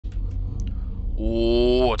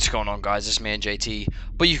Oh, what's going on, guys? This man JT,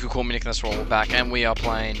 but you could call me Nick. That's what we're back, and we are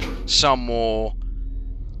playing some more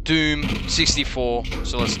Doom 64.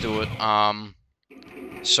 So let's do it.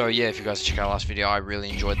 So yeah, if you guys check out our last video, I really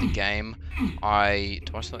enjoyed the game. Do I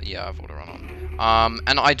still? Yeah, I've auto run on.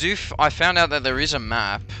 And I found out that there is a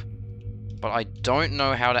map, but I don't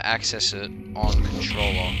know how to access it on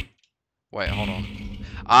controller. Wait, hold on.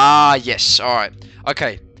 Ah, yes. All right.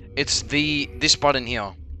 Okay, it's this button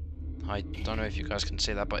here. I don't know if you guys can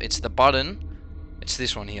see that, but it's the button. It's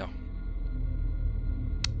this one here.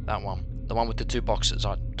 That one. The one with the two boxes.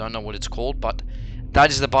 I don't know what it's called, but that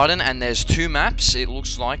is the button, and there's two maps. It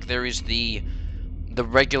looks like there is the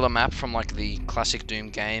regular map from like the classic Doom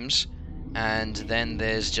games, and then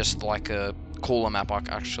there's just like a cooler map. I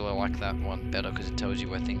actually like that one better because it tells you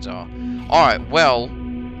where things are. Alright, well,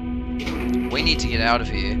 we need to get out of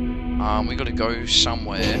here. We gotta go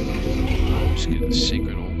somewhere. Just get the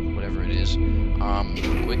secret or whatever it is.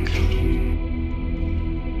 Quick.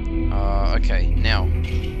 Okay, now,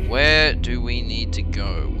 where do we need to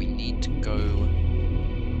go? We need to go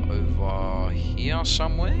over here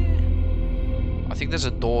somewhere? I think there's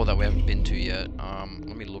a door that we haven't been to yet.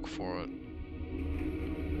 Let me look for it.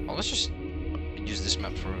 Oh, let's just use this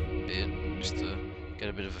map for a bit, just to get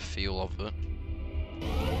a bit of a feel of it.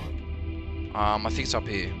 I think it's up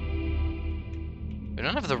here. We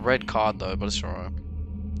don't have the red card though, but it's alright.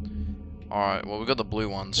 Alright, well we got the blue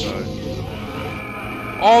one, so...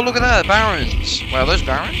 Oh, look at that! Barons! Wow, those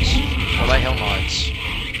Barons? Or are they Hell Knights?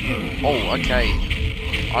 Oh,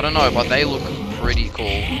 okay. I don't know, but they look pretty cool.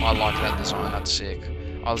 I like that design, that's sick.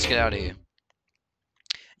 Alright, let's get out of here.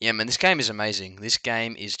 Yeah, man, this game is amazing. This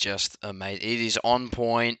game is just amazing. It is on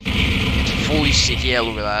point. It's fully sick. Yeah,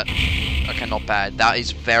 look at that. Okay, not bad. That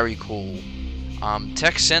is very cool.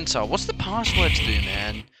 Tech Center. What's the password to do,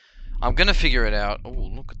 man? I'm gonna figure it out. Oh,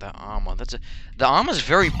 look at that armor. The armor's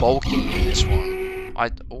very bulky in this one. Oh,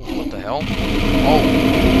 what the hell? Oh,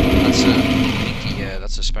 that's a... Yeah,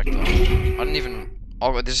 that's a Spectre. I didn't even...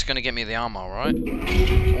 Oh, this is gonna get me the armor, right?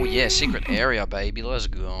 Oh, yeah, secret area, baby. Let's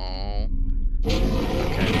go.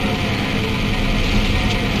 Okay.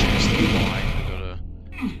 We got a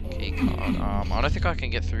key card. I don't think I can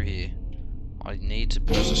get through here. I need to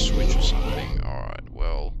press a switch or something. Alright,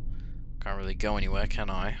 well... Can't really go anywhere, can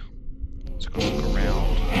I? Let's go look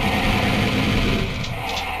around.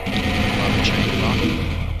 Another chamber.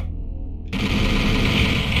 Get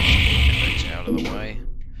those out of the way.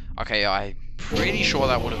 Okay, I'm pretty sure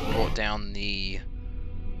that would have brought down the...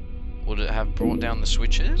 Would it have brought down the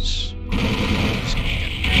switches? Yeah,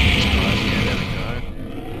 there we go.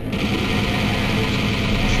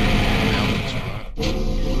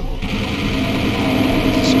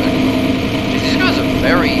 These guys are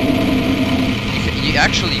very... You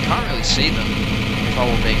can't really see them, if I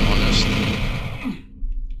were being honest.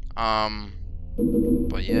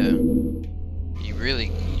 But yeah. You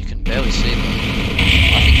can barely see them.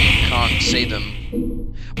 I think you can't see them.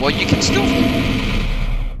 Well, you can still...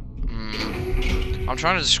 I'm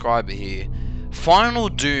trying to describe it here. Final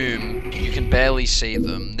Doom, you can barely see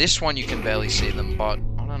them. This one, you can barely see them, but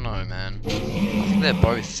I don't know, man. I think they're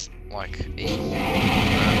both, like, equal. I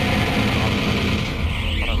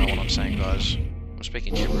don't know what I'm saying, guys. I'm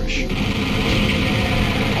speaking gibberish. I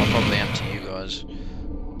probably am to you guys.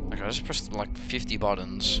 Okay, I just pressed, like, 50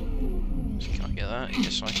 buttons. Can I get that?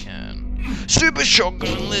 Yes, I can. Super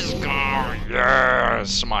Shotgun, let's go!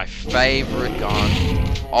 Yes! My favorite gun.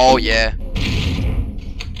 Oh, yeah.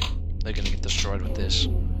 They're gonna get destroyed with this.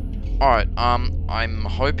 Alright, I'm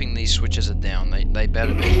hoping these switches are down. They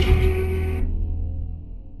better be.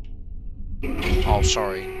 Oh,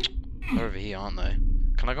 sorry. They're over here, aren't they?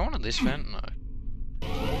 Can I go onto this vent? No.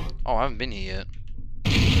 Oh, I haven't been here yet. I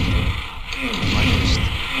missed.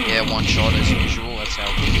 Yeah, one shot as usual. That's how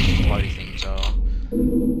good these bloody things are.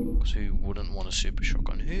 Because who wouldn't want a super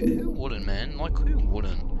shotgun? Who wouldn't, man? Like, who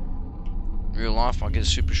wouldn't? Real life, I get a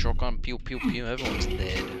super shotgun, pew pew pew, everyone's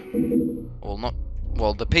dead. Well, not...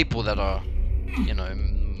 Well, the people that are... You know,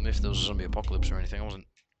 if there was a zombie apocalypse or anything, I wasn't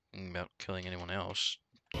thinking about killing anyone else.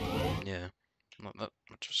 Yeah. Not that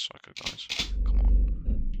much of a psycho, guys. Come on.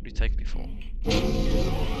 What do you take me for?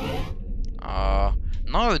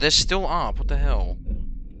 No, they're still up. What the hell?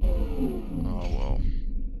 Oh, well.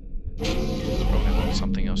 Probably not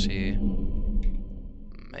something else here.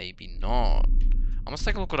 Maybe not. Let's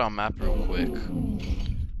take a look at our map real quick.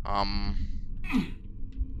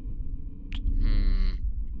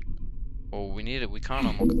 Well, we can't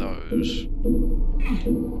unlock those.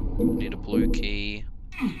 We need a blue key.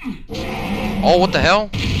 Oh, what the hell?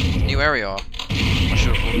 New area.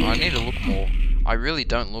 I need to look more. I really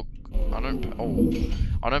don't look... I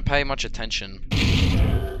I don't pay much attention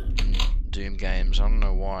in Doom games. I don't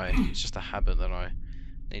know why. It's just a habit that I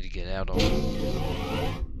need to get out of.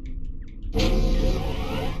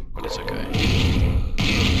 But it's okay.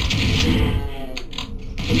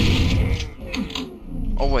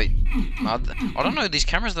 Oh wait, I don't know. These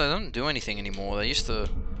cameras, they don't do anything anymore. They used to,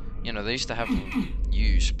 you know, they used to have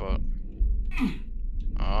use, but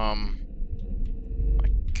I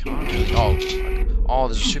can't really. Oh,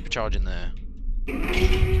 there's a supercharge in there.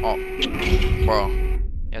 Oh, bro,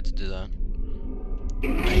 you had to do that.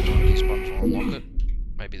 Maybe one of these buttons will unlock it.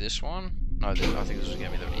 Maybe this one. No, I think this was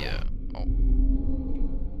gonna be the yeah. Oh,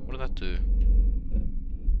 what did that do?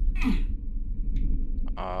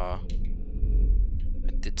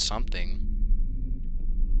 It did something.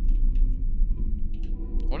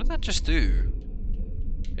 What did that just do?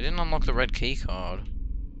 It didn't unlock the red key card.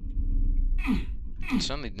 It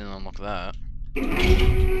certainly didn't unlock that.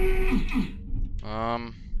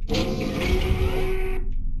 I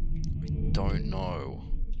don't know.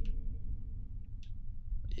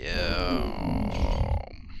 Yeah.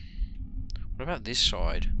 What about this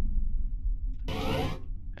side?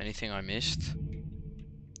 Anything I missed?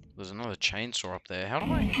 There's another chainsaw up there. How do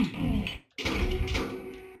I...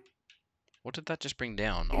 What did that just bring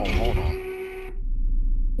down? Oh, hold on.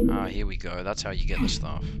 Ah, here we go. That's how you get the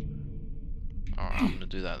stuff. Alright, I'm gonna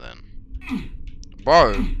do that then.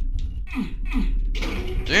 Bro!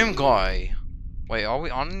 Doom Guy! Wait, are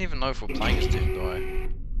we? I don't even know if we're playing as Doom Guy.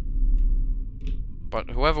 But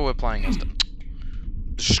whoever we're playing as...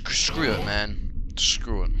 Screw it, man.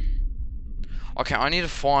 Screw it. Okay, I need to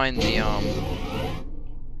find the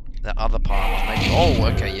other part. Maybe. Oh,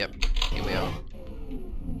 okay, yep. Here we are.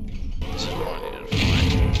 This is what I needed to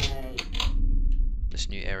find. This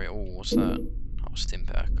new area. Oh, what's that? Oh,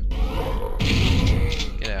 Stimpak.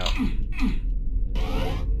 Get out.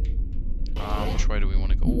 Which way do we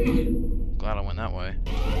want to go? Ooh, glad I went that way.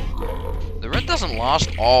 The red doesn't last.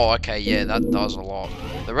 Oh, okay, yeah, that does a lot.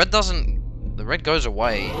 The red doesn't. The red goes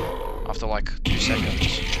away after like 2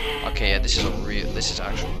 seconds. Okay, yeah, this is a real. This is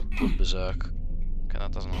actual good berserk. Okay,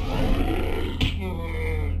 that doesn't.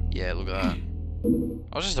 Yeah, look at that.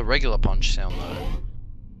 That was just a regular punch sound though.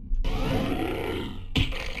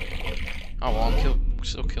 Oh well, I'm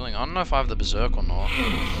still killing. I don't know if I have the berserk or not.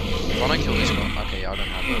 If I don't kill this one, okay, yeah, I don't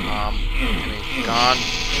have it. Give me gun.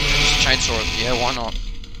 Chainsaw it. Yeah, why not?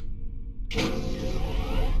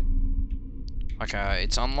 Okay,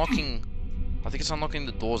 it's unlocking. I think it's unlocking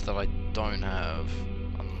the doors that I don't have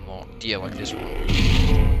unlocked. Yeah, like this one.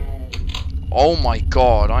 Oh my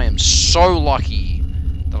god, I am so lucky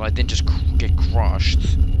that I didn't just get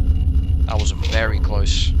crushed. That was very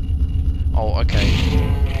close. Oh, okay.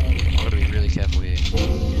 I've got to be really careful here.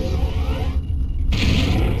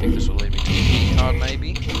 I think this will lead me to a key card,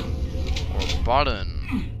 maybe? Or a button.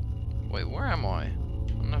 Wait, where am I? I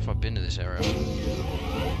don't know if I've been to this area.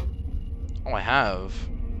 Oh, I have.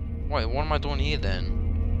 Wait, what am I doing here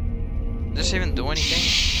then? Does this even do anything?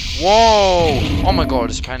 Whoa! Oh my god,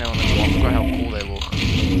 it's a pain element. I forgot how cool they look.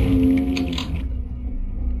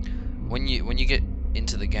 When you get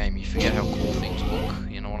into the game, you forget how cool things look.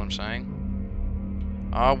 You know what I'm saying?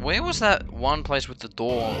 Where was that one place with the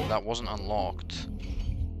door that wasn't unlocked?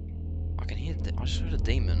 I can hear. I just heard a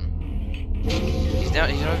demon. He's down.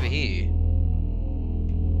 He's over here.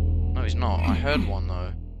 No, he's not. I heard one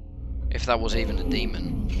though. If that was even a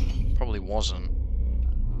demon, probably wasn't.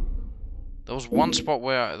 There was one spot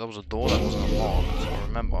where there was a door that wasn't unlocked. I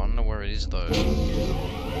remember. I don't know where it is though.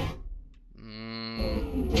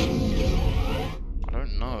 I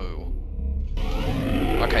don't know.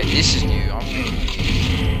 Okay, this is new. I'm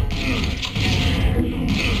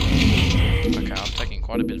okay, I'm taking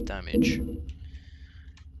quite a bit of damage,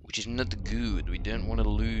 which is not good. We don't want to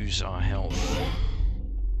lose our health.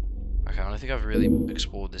 Okay, I think I've really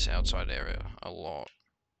explored this outside area a lot.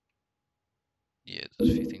 Yeah,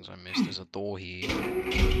 there's a few things I missed. There's a door here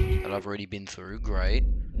that I've already been through. Great.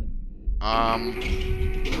 There's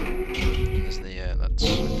the, yeah, that's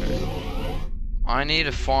okay. I need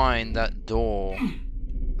to find that door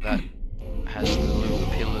that has the little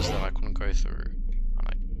pillars that I couldn't go through. And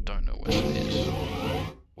I don't know where it is.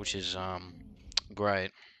 Which is,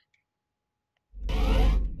 great.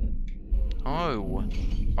 Oh,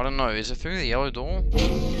 I don't know. Is it through the yellow door?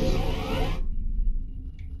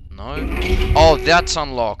 No? Oh, that's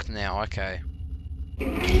unlocked now. Okay.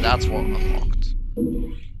 That's what unlocked. I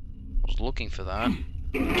was looking for that.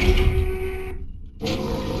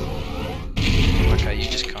 Okay, you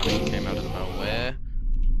just kind of came out of nowhere.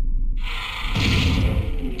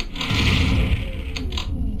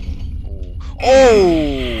 Ooh.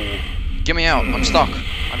 Oh! Get me out. I'm stuck.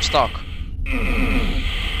 I'm stuck.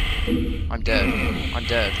 I'm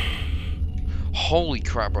dead. Holy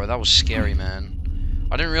crap, bro. That was scary, man.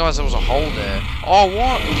 I didn't realize there was a hole there. Oh,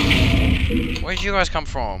 what? Where did you guys come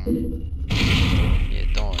from? Yeah,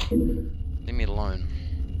 die. Leave me alone.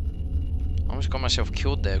 I almost got myself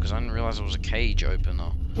killed there because I didn't realize there was a cage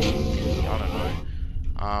opener. I don't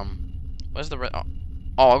know. Where's the red?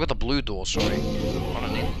 Oh, I got the blue door, sorry. I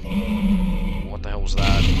don't need them. What the hell was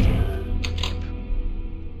that?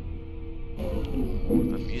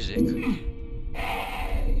 The music.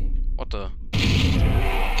 What the?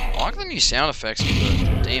 I like the new sound effects for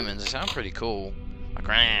the demons. They sound pretty cool. Like,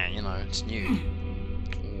 you know, it's new.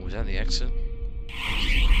 Ooh, is that the exit?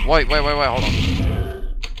 Wait, hold on.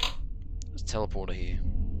 There's a teleporter here.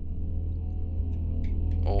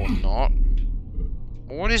 Or not.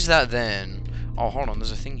 What is that then? Oh, hold on,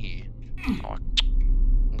 there's a thing here. Oh,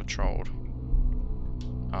 I'm controlled.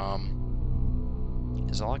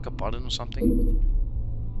 Is that like a button or something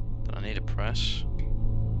that I need to press?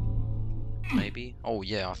 Maybe? Oh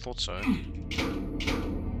yeah, I thought so.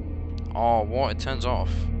 Oh, what? It turns off.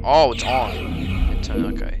 Oh, it's on.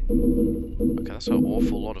 Okay. Okay, that's an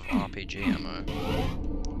awful lot of RPG ammo.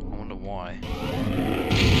 I wonder why.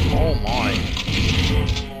 Oh my.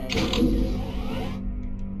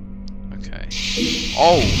 Okay.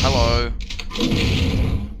 Oh, hello.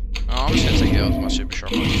 Oh, I'm just gonna take it out with my super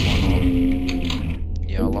shotgun. Why not?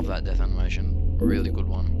 Yeah, I love that death animation. Really good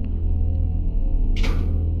one.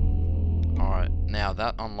 Alright, now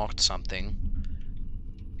that unlocked something.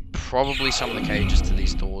 Probably some of the cages to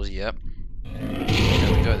these doors, yep.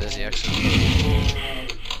 There we go, there's the exit.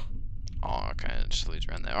 Oh, okay, it just leads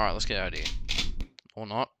around there. Alright, let's get out of here. Or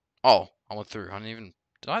not. Oh, I went through. I didn't even...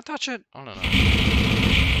 Did I touch it? I don't know.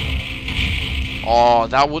 Oh,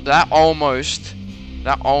 that almost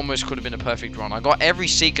could have been a perfect run. I got every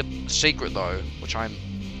secret though, which I'm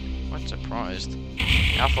quite surprised.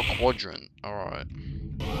 Alpha Quadrant. Alright.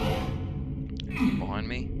 Behind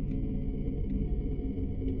me.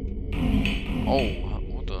 Oh,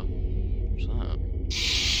 what the... What's that?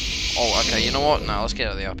 Oh, okay, you know what? No, let's get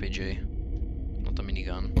out of the RPG. Not the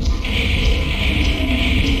minigun. I'm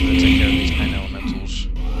gonna take care of these pain elementals.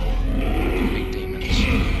 Big demons.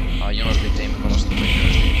 You're not a big demon, but I'll still take care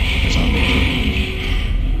of you. Yes, I'm big.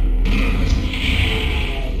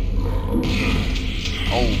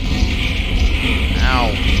 Oh. Ow.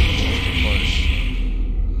 Too close.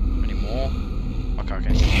 Any more? Okay,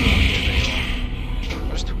 okay. Yeah, there you are. I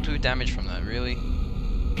just took 2 damage from that, really?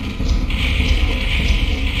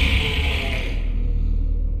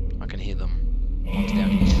 I can hear them. One's down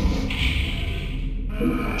here.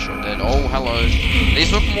 One shot dead. Oh, hello.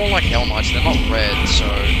 These look more like Hell Knights. They're not red, so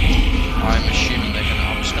I'm assuming they're gonna...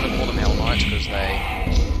 I'm just gonna call them Hell Knights because they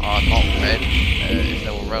are not red. If they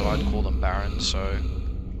were red, I'd call them Barons, so...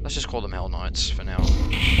 Let's just call them Hell Knights for now. I'll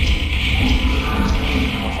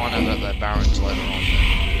find out that they're Barons later on,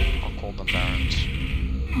 then I'll call them Barons.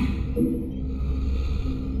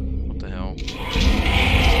 What the hell?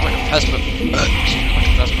 It's like a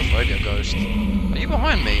Phasmophobia ghost. Are you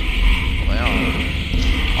behind me? Oh, they are.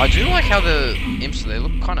 I do like how the imps, they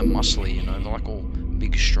look kind of muscly, you know, they're like all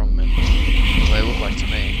big strong men. They look like to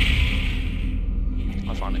me.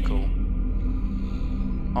 I find it cool.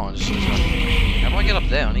 Oh, I just lose that. How do I get up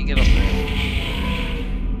there? I need to get up there.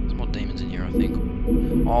 There's more demons in here, I think.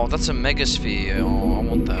 Oh, that's a megasphere. Oh, I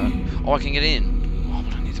want that. Oh, I can get in. Oh,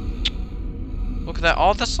 but I need to... Look at that.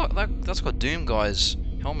 Oh, that's like that's got Doom Guy's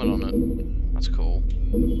helmet on it. That's cool.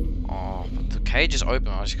 Oh, but the cage is open.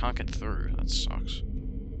 I just can't get through. That sucks.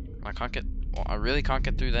 I can't get... Well, I really can't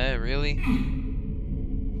get through there, really?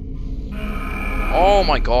 Oh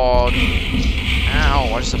my god.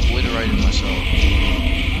 Ow, I just obliterated myself.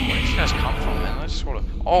 Where did you guys come from, man? I just wanna...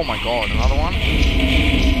 Oh my god, another one?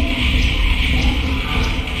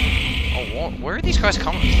 Oh, what? Where are these guys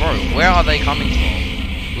coming from? Bro, where are they coming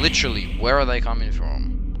from? Literally, where are they coming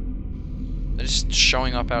from? They're just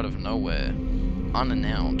showing up out of nowhere.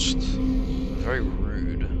 Unannounced. Very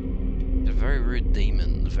rude. They're very rude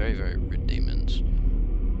demons. Very, very rude demons.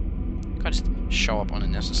 You can't just show up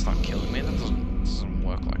unannounced and start killing me. That doesn't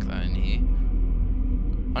work like that in here.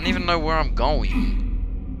 I don't even know where I'm going.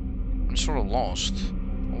 I'm sort of lost.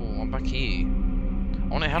 Oh, I'm back here.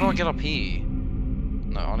 How do I get up here?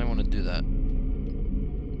 No, I don't want to do that.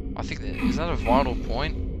 I think is that a vital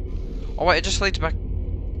point? Oh wait, it just leads back.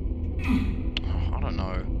 Oh, I don't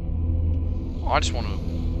know. I just want to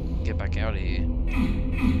get back out of here. I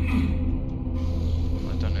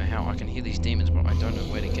don't know how. I can hear these demons, but I don't know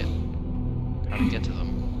where to get. How to get to them.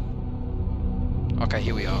 Okay,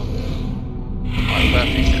 here we are. Alright,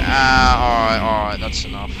 perfect. Alright, that's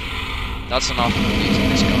enough. That's enough of using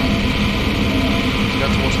this gun. Let's go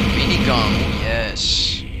towards the minigun. Yeah.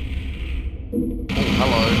 Yes. Oh,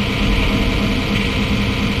 hello.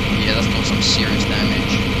 Yeah, that's doing some serious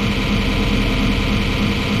damage.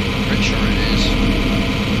 I'm pretty sure it is.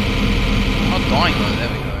 I'm not dying though,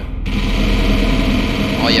 there we go.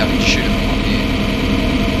 Oh yeah, I can shoot it from up here.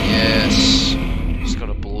 Yes. Just got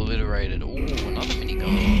obliterated. Ooh, another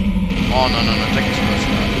minigun. Oh no, take this close to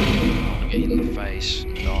that. I want to get hit in the face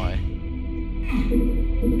and die.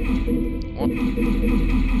 What?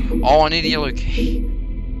 Oh, I need a yellow key.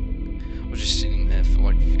 I was just sitting there for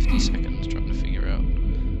like 50 seconds trying to figure out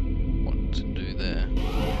what to do there.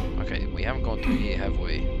 Okay, we haven't gone through here, have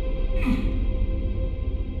we?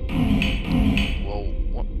 Well,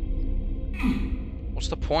 what? What's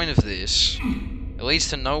the point of this? It leads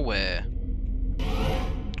to nowhere.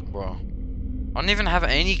 Bro. I don't even have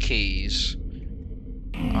any keys.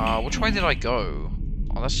 Which way did I go?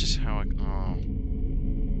 Oh, that's just how I... Oh.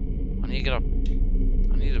 I need to get up... I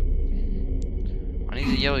need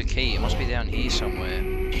a yellow key. It must be down here somewhere.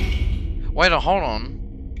 Wait, hold on.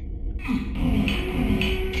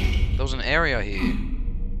 There was an area here.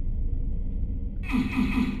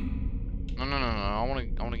 No. I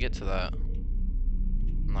want to get to that.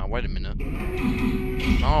 No, wait a minute.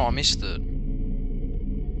 No, I missed it.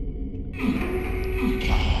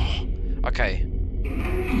 Oh, okay.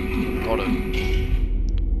 Got it.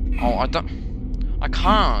 Oh,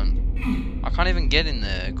 I can't even get in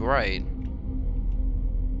there. Great.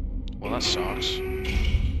 Well, that sucks.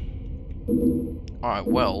 Alright,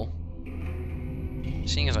 well.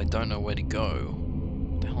 Seeing as I don't know where to go,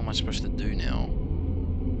 what the hell am I supposed to do now?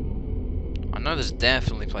 I know there's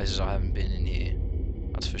definitely places I haven't been in here.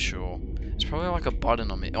 That's for sure. There's probably like a button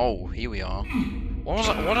on me. Oh, here we are. What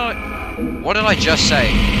did I just say?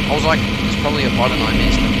 I was like, there's probably a button I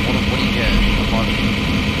missed. What do you get? A button.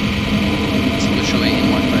 It's literally in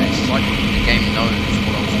my face. It's like the game knows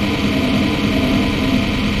what I was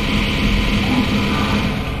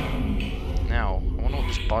doing. Now, I wonder what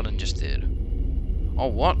this button just did. Oh,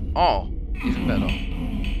 what? Oh, even better.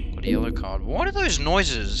 Got a yellow card. What are those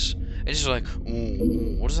noises? It's just like,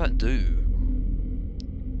 ooh, what does that do?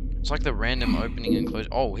 It's like the random opening and close.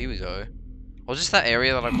 Oh, here we go. Was this that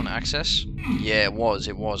area that I couldn't access? Yeah, it was,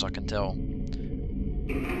 I can tell.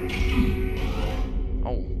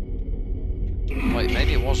 Oh. Wait,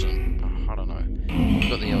 maybe it wasn't. Oh, I don't know. We've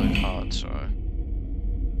got the yellow card, so...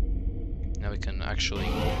 Now we can actually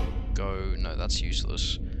go... No, that's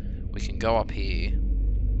useless. We can go up here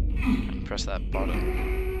and press that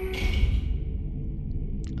button.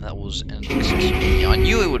 That was inaccessible. Yeah, I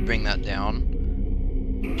knew it would bring that down.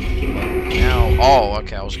 But now... Oh,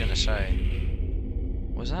 okay, I was gonna say...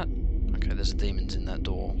 What was that? Okay, there's demons in that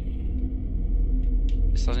door.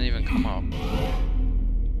 This doesn't even come up.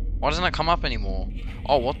 Why doesn't it come up anymore?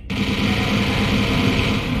 Oh, what?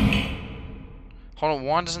 Hold on,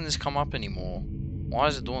 why doesn't this come up anymore? Why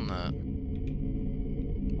is it doing that?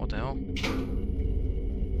 What the hell?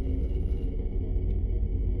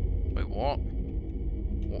 Wait, what?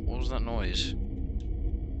 What was that noise?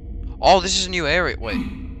 Oh, this is a new area. Wait.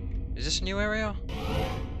 Is this a new area?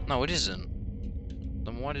 No, it isn't.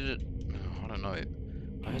 Then why did it... I don't know.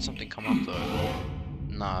 I heard something come up though.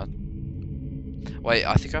 Nah. Wait,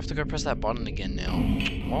 I think I have to go press that button again now.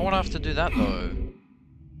 Why would I have to do that though?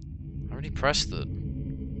 I already pressed it.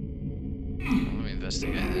 Let me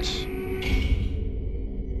investigate this.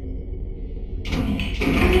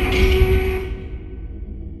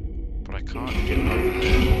 But I can't get it over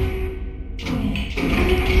there.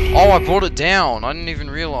 Oh, I brought it down! I didn't even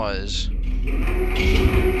realize.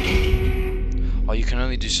 Oh, you can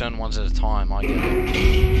only do certain ones at a time, I get it.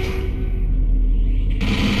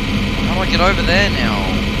 How do I get over there now?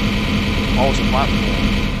 Oh, it's a platform.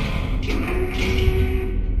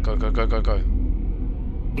 Go. Gotcha.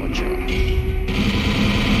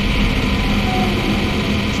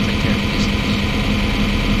 Let's take care of business.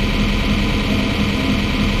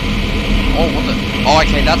 Oh, what the... Oh,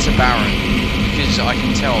 okay, that's a Baron. Because I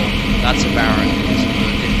can tell that's a Baron because of the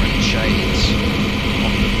different shades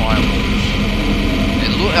of the fireballs.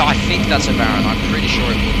 I think that's a Baron. I'm pretty sure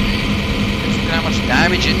it would be. Look at how much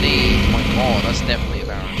damage it needs. Oh my god, that's definitely a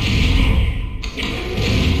Baron.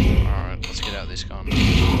 Alright, let's get out this gun.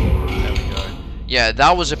 There we go. Yeah,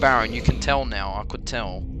 that was a Baron. You can tell now. I could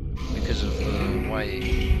tell. Because of the way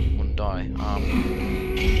it wouldn't die.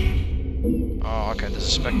 Oh, okay, there's a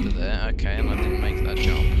Spectre there. Okay, and I didn't make that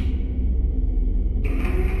jump.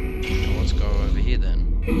 Well, let's go over here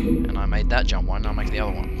then. And I made that jump. Why didn't I make the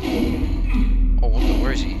other one? Oh, what the,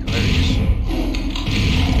 where is he? There he is.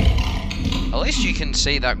 At least you can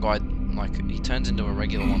see that guy, like, he turns into a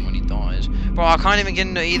regular one when he dies. Bro, I can't even get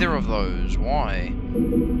into either of those. Why?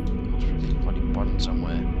 Bloody button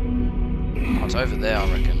it's over there, I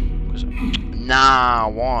reckon. 'Cause... Nah,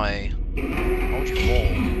 why? Why would you fall?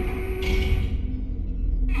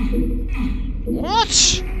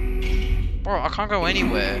 What? Bro, I can't go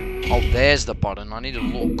anywhere. Oh, there's the button. I need to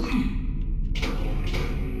look.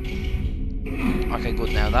 Okay,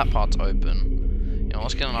 good. Now that part's open. You know,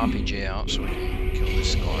 let's get an RPG out so we can kill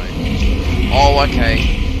this guy. Oh, okay.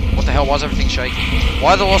 What the hell? Why is everything shaking?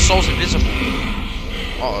 Why are the lost souls invisible?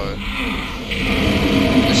 Uh-oh.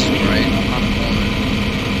 This is great. I'm kind of cornered.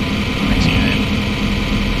 Next game.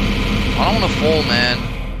 I don't want to fall, man.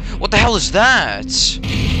 What the hell is that?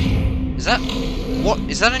 Is that... What?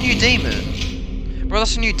 Is that a new demon? Bro,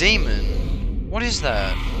 that's a new demon. What is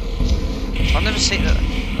that? I've never seen that.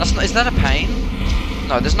 That's not, is that a pain?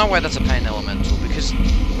 No, there's no way that's a pain elemental, because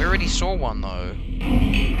we already saw one, though.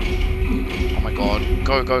 Oh my god.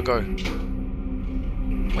 Go, go, go.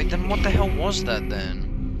 Wait, then what the hell was that, then?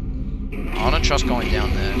 I don't trust going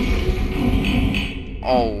down there.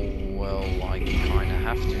 Oh, well, I kinda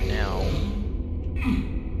have to now.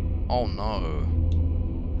 Oh no.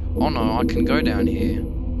 Oh no, I can go down here.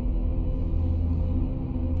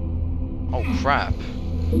 Oh crap.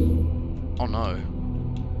 Oh no.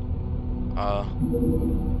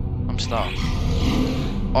 I'm stuck.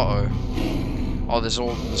 Uh-oh. Oh, there's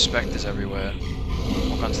all the specters everywhere.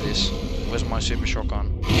 What gun's this? Where's my super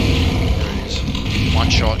shotgun? There it is. One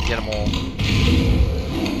shot, get them all.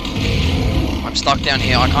 I'm stuck down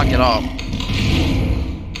here, I can't get up.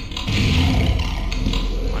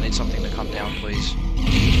 I need something to come down, please.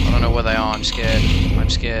 I don't know where they are, I'm scared. I'm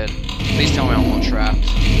scared. Please tell me I'm not trapped.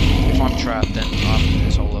 If I'm trapped, then I have to do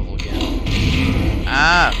this whole level again.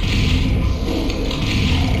 Ah!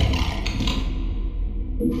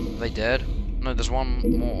 Are they dead? No, there's one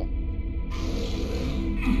more.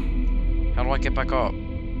 How do I get back up?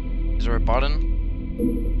 Is there a button?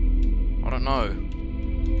 I don't know.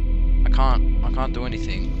 I can't do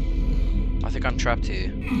anything. I think I'm trapped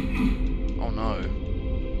here. Oh no.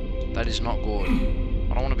 That is not good.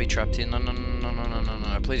 I don't want to be trapped here. No, no, no, no, no, no, no,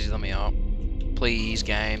 no. Please let me up. Please,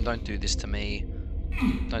 game, don't do this to me.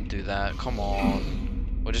 Don't do that. Come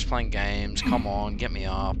on. We're just playing games. Come on, get me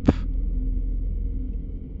up.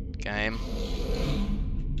 Game.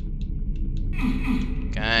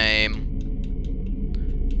 Game.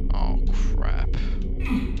 Oh, crap.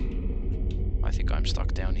 I think I'm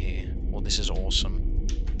stuck down here. Well, this is awesome.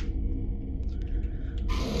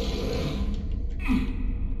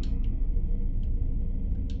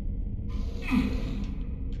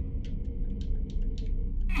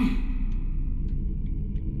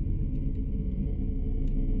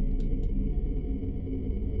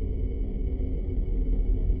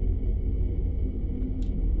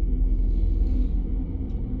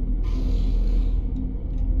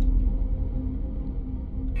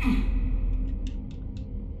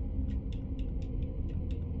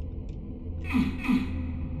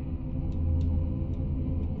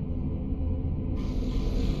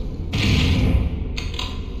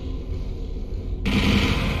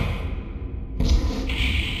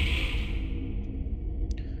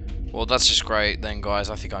 Well, that's just great then, guys.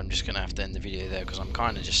 I think I'm just going to have to end the video there because I'm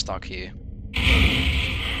kind of just stuck here.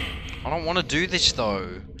 I don't want to do this,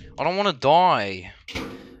 though. I don't want to die.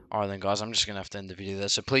 Alright then, guys. I'm just going to have to end the video there.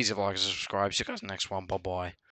 So please, if you like and subscribe. See you guys in the next one. Bye-bye.